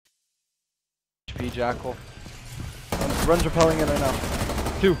HP, Jackal. Runs repelling in right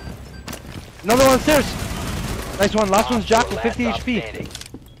now. 2. Another one upstairs! Nice one, last one's Jackal, 50 HP.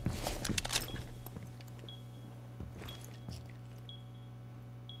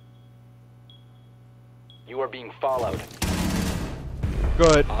 You are being followed.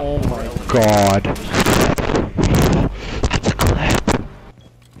 Good, oh my god. That's a clip.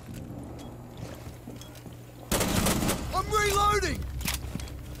 I'm reloading!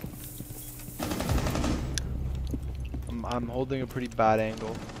 I'm holding a pretty bad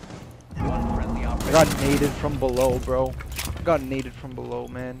angle. One friendly I operator. got naded from below, bro. I got naded from below,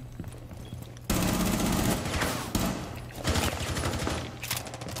 man.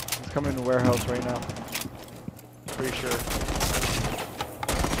 He's coming in the warehouse right now. Pretty sure.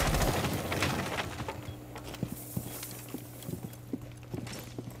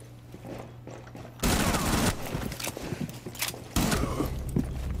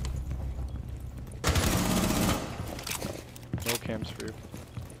 No cams for you.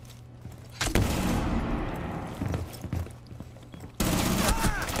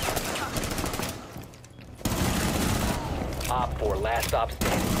 Op 4, last stop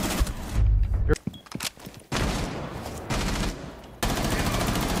standing.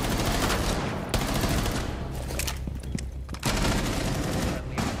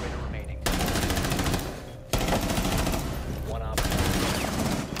 Friendly operator remaining. One op.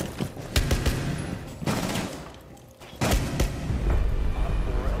 Op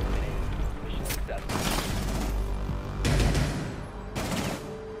 4 eliminated. Mission successful.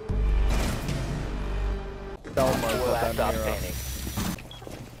 Belmar, Four last stop standing.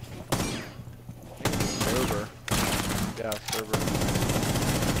 Server. Yeah, server.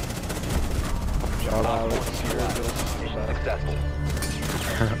 Job Op out 4 here. neutralized. Mission successful.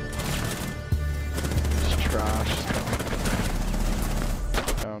 It's trash.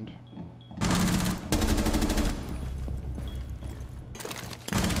 Found.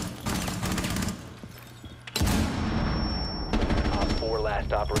 Op 4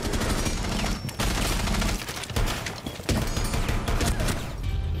 last operator.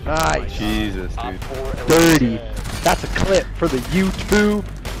 Nice. Jesus, Op dude. 4 30. eliminated. That's a clip for the YouTube.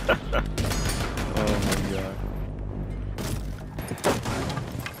 Oh my god.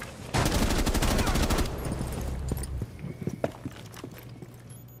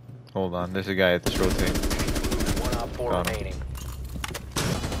 Hold on, there's a guy at this rotate. One op 4 Got him. remaining.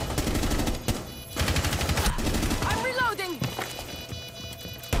 I'm reloading!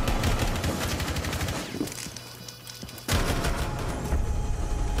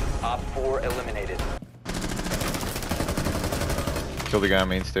 Op 4 eliminated. Killed the guy on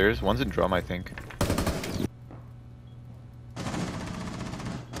main stairs. One's in drum, I think.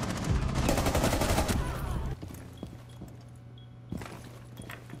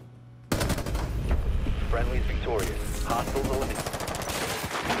 Friendly's victorious. Hostiles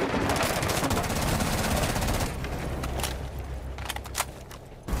eliminated.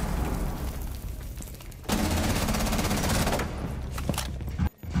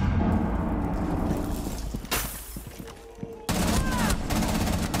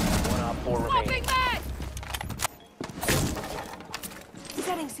 One op 4 remaining. Smoking mag!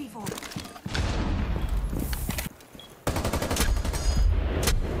 Setting C4.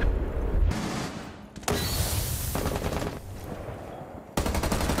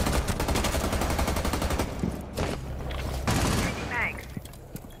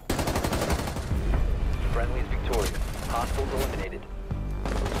 Friendly's victorious. Hostiles eliminated.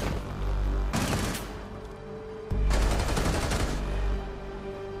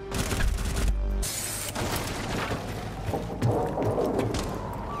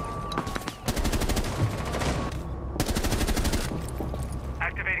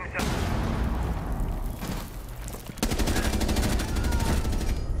 Activating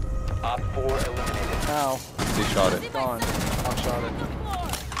Op 4 eliminated. Now, They shot it. gone. Knock shot it.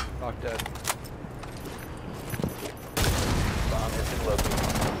 Knock dead. Bomb has been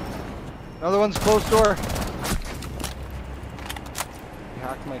located. Another one's closed door. He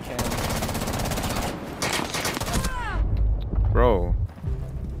hacked my cam. Bro.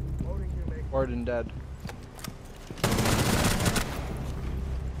 Warden dead.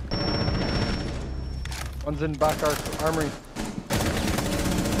 One's in back armory.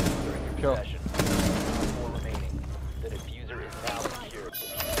 During your Kill. possession. Op 4 remaining. The diffuser is now secured. The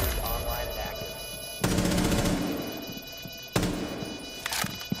diffuser is online and active.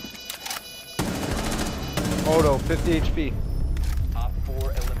 Moto, 50 HP. Op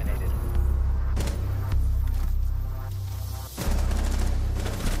 4 eliminated.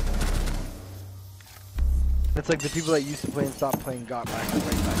 It's like the people that used to play and stopped playing got back and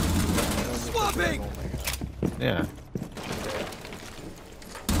right back. You know what I mean? Swapping! Yeah.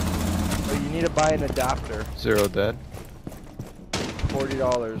 But you need to buy an adapter. 0 dead.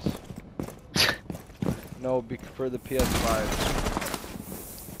 $40. No, for the PS5.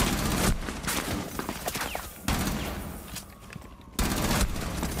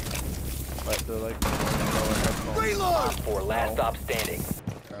 But they're like Reload! Op 4, last stop standing.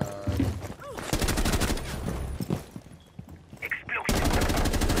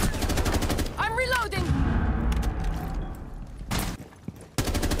 I'm reloading!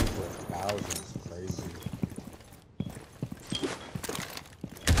 Thousands, crazy.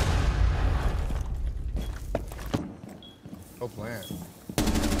 Go plant.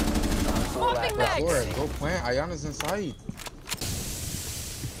 Swapping Go mags! for it. Go plant. Ayana's inside.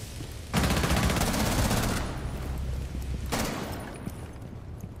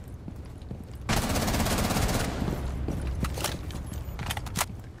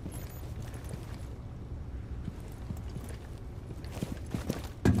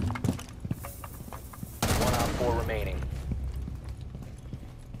 One Op 4 remaining.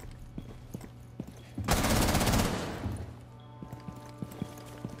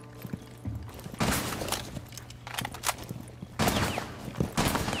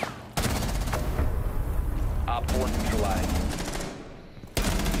 Op 4 neutralized.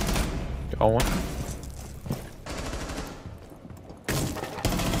 Got one.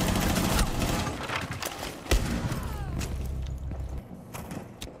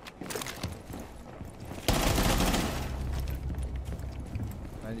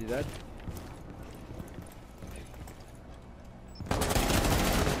 dead.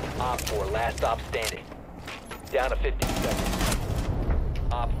 Op 4, last stop standing. Down to 15 seconds.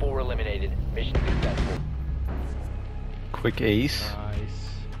 Op 4 eliminated. Mission successful. Quick ace. Nice.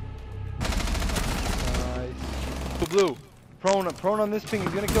 Blue. Prone on this ping.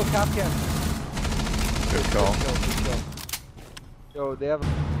 He's gonna kill Capcan. Good call. Good kill. Yo, they have.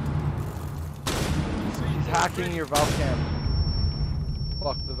 She's hacking your Valcam.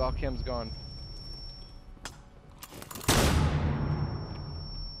 Fuck, the Valcam's gone.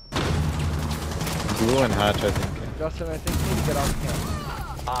 Blue and hatch, I think. Justin, I think you need to get off cam.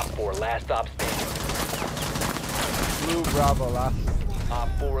 Op 4, last stop standing. Blue, Bravo, last. Op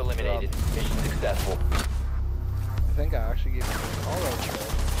 4 eliminated. Mission successful. I think I actually gave him a call out there.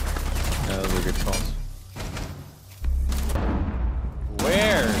 Yeah, those are good calls.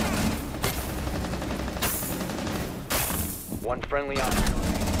 Where? One friendly operator.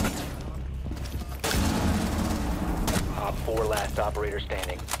 Op 4, last operator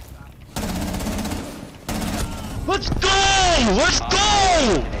standing. Let's go! Let's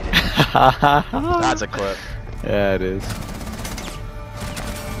go! That's a clip. Yeah, it is.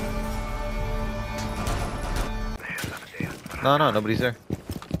 No, nobody's there.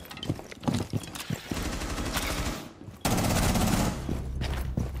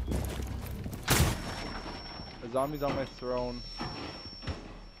 The zombie's on my throne.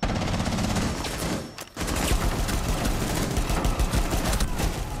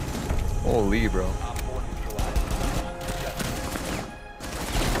 Holy, bro. Op 4 neutralized.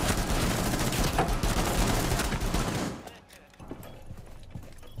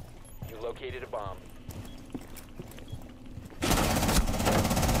 You located a bomb.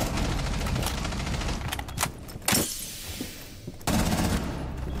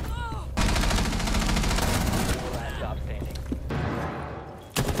 Last stop standing.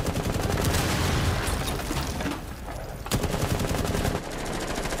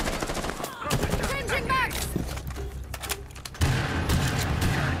 Changing back!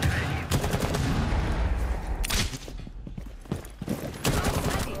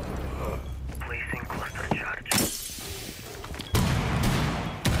 Placing cluster charge.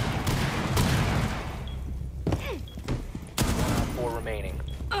 Op 4 remaining.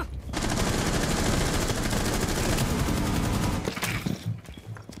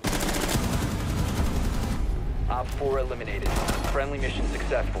 Op 4 eliminated. Friendly mission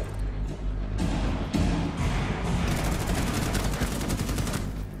successful.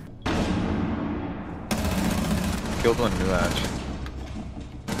 Killed one new hatch.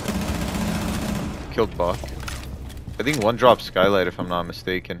 Killed Buck. I think one dropped Skylight if I'm not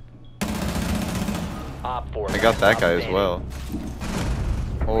mistaken. Op 4. I got that last guy as standing. well.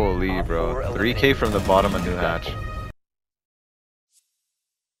 Holy, bro. 3K from the bottom of new hatch.